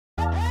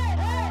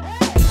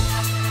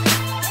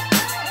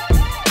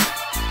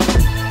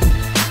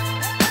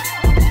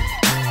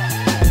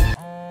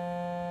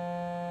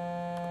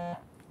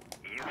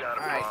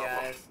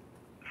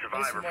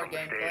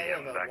gameplay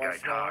of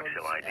Watch Dogs.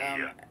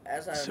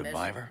 As I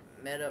Survivor?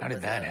 met up How did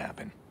with that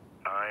happen?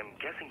 I'm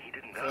guessing he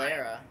didn't die.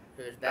 Clara,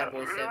 who is Bad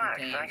Boy 17, Relax,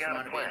 I she got wanted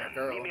a to be a plan.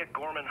 girl. Meet me at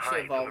Gorman She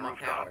Heights evolved on the my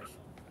rooftop. powers.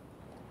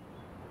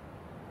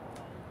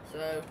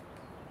 So,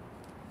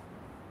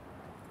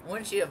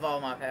 when she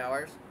evolved my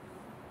powers,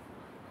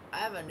 I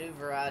have a new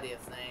variety of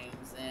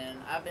things, and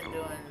I've been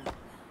doing,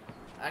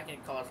 I can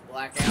cause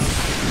blackouts.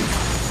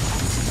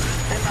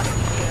 Then my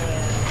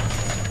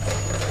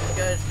CPU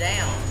goes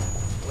down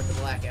with the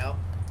blackout.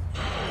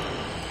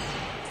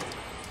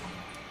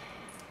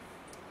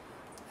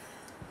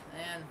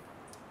 And,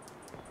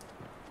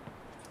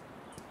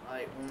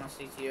 like, when my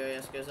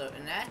CTOS goes up,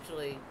 and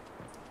actually,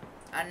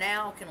 I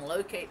now can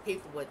locate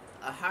people with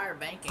a higher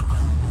bank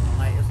income.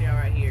 Like, you'll see how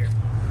right here.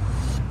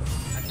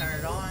 I turn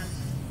it on.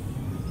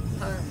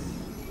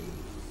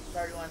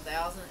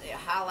 31,000. It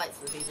highlights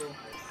the people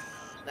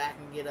that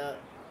can get up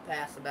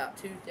past about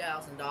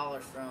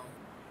 $2,000 from.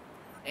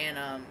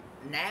 And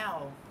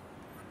now,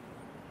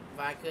 if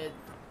I could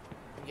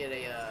get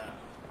a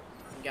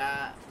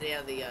guy,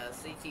 the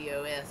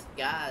CTOS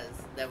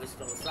guys that we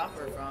stole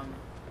software from.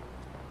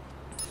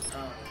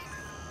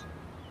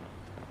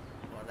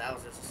 Well, that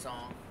was just a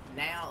song.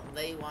 Now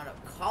they wind up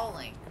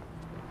calling,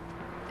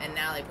 and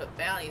now they put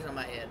bounties on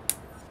my head.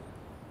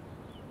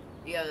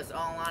 You have this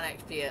online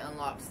XP that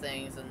unlocks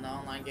things in the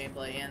online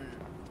gameplay and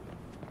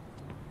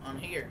on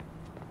here.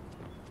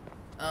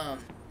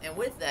 And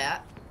with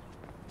that,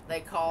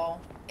 they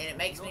call, and it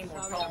makes me more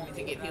prone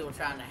to get people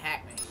trying to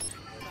hack me.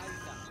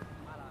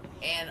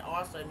 And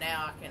also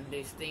now I can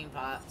do steam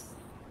pipes.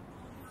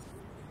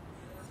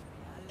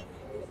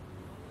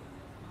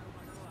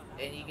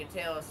 And you can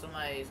tell if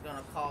somebody's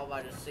gonna call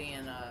by just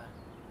seeing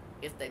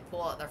if they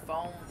pull out their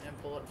phone and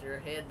pull it to their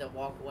head, they'll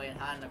walk away and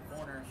hide in the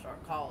corner and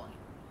start calling.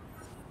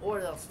 Or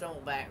they'll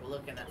stumble back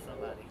looking at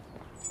somebody.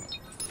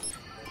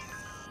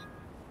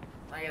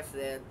 Like I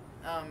said,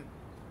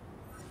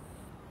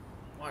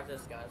 watch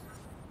this, guys.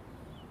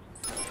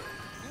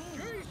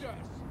 Jesus,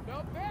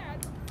 not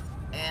bad.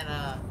 And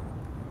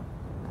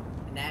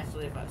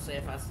naturally, if I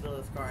steal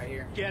this car right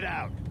here, Get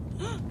out!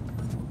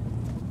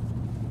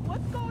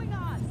 What's going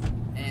on?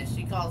 and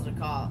she calls the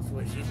cops,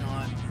 which she's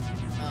not.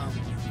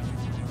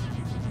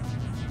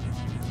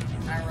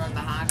 I run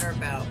behind her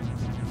about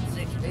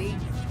 6 feet,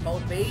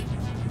 hold beat,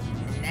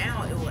 and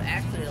now it will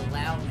actually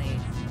allow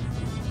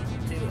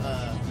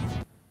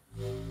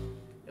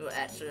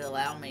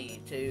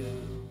me to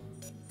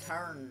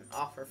turn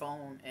off her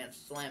phone and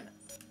slam it.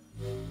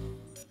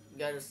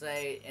 Go to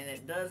say, and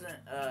it doesn't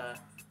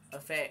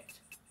affect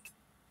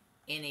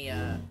any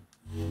aspect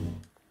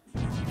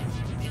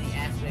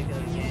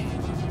of the game.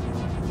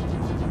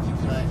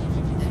 But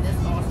and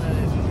this also,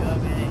 if you go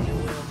up in it, it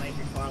will make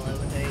your car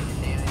levitate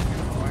and damage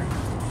your car,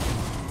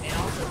 and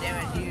also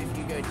damage you if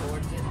you go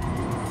towards it.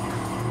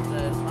 So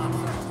it's not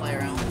something to play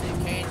around with. It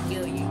can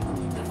kill you,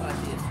 just like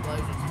the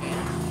explosions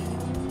can.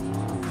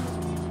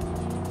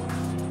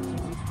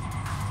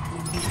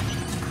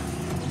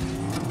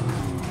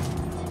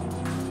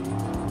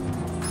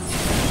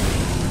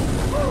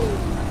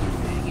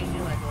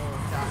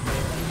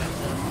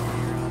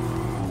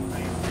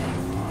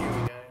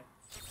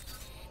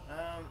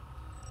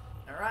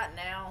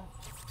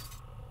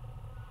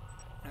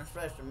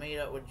 Supposed to meet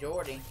up with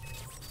Jordy,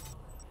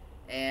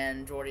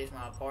 and Jordy's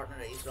my partner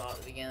that you saw at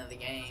the beginning of the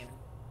game.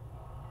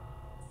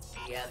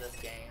 Yeah, this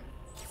game.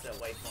 It's a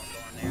waypoint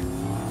going there.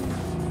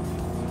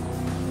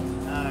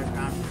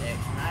 Crime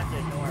detection. I have to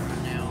ignore it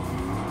right now.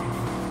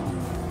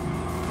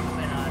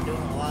 I've been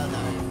doing a lot of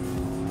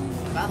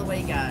those. By the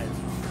way, guys,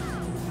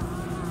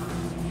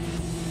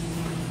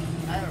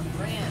 I have a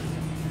friend.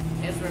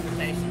 His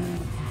reputation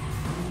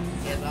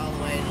is all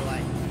the way to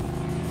like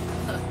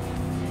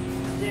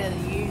State of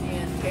the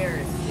Union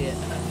terrorist shit.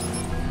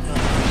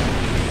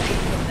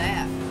 Even with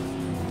that,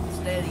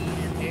 State of the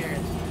Union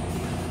terrorist,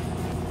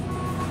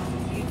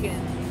 you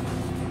can,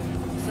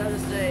 so to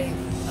say,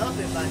 up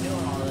it by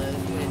doing all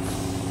those, which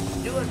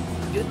doing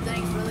good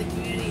things for the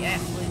community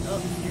actually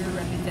ups your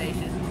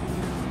reputation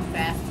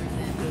faster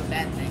than doing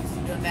bad things.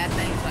 Doing bad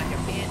things like a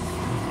pinch,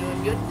 doing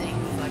good things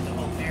is like a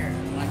whole pair,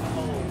 like a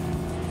whole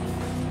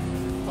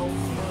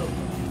smoke.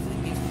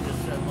 It gets you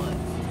just so much.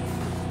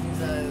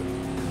 So,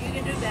 you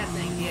can do bad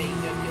things, yeah, you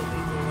can go kill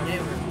people or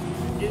whatever.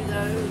 Do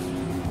those,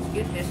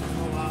 get missions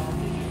for a while,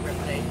 do your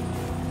reputation.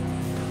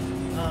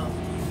 The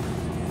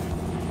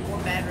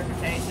more bad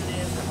reputation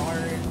is, the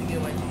harder it is to get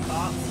away from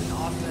cops, and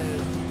also,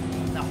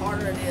 the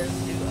harder it is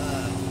to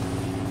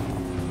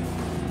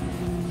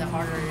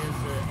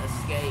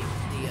escape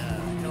the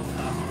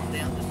helicopters. They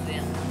don't just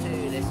send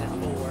 2, they send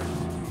 4.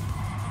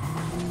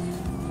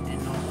 And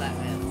all that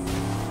mess.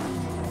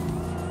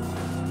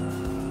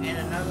 And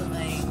another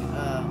thing,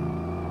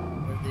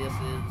 this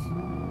is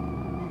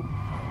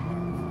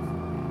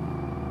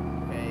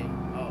okay.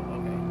 Oh,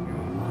 okay. Here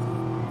we go.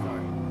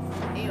 Sorry.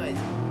 Anyways,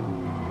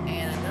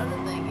 and another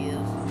thing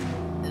is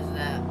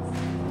that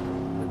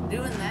with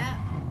doing that,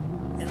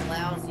 it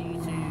allows you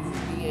to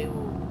be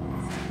able.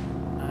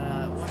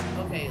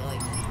 Okay, like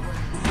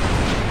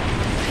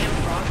they have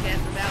a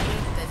broadcast about me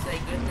that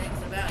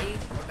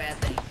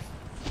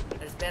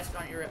best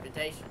on your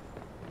reputation.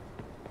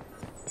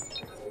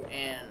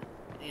 And,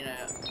 you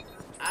know,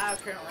 I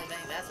currently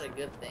think that's a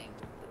good thing,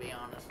 to be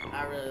honest.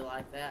 I really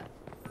like that,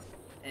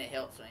 and it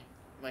helps me.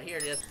 But here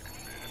it is.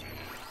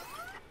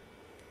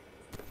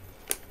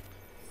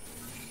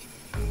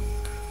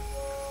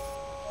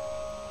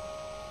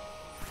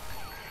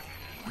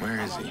 Where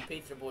is I'm on he? the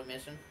Pizza Boy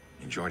mission.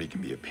 And Jordy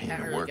can be a pain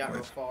Haven't to really work got real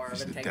with. far.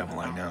 He's I've the been taking devil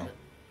my I time know. with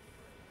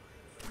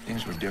it.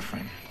 Things were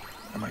different.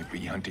 I might be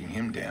hunting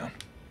him down.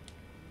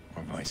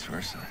 Or vice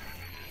versa.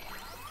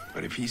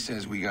 But if he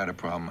says we got a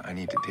problem, I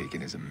need to take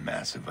it as a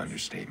massive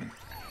understatement.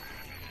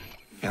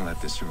 Can't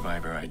let the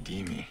survivor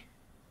ID me.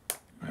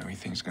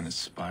 Everything's gonna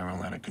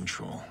spiral out of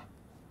control.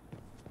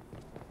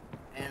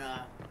 And,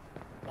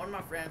 one of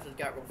my friends has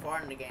got real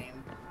far in the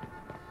game,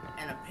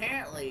 and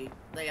apparently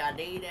they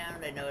ID'd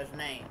him, they know his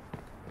name.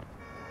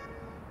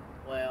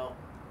 Well,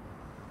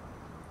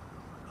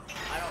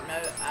 I don't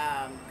know,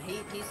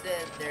 he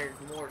said there's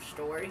more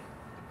story,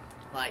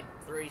 like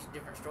 3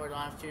 different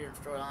storylines, 2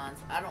 different storylines.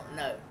 I don't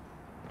know.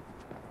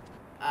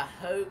 I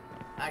hope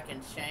I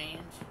can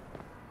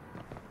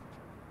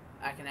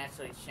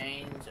actually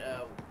change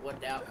what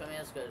the outcome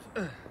is,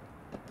 because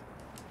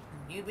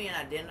you being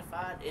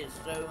identified is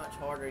so much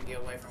harder to get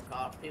away from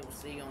cops. People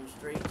see you on the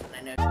streets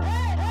and they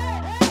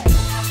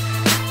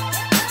know.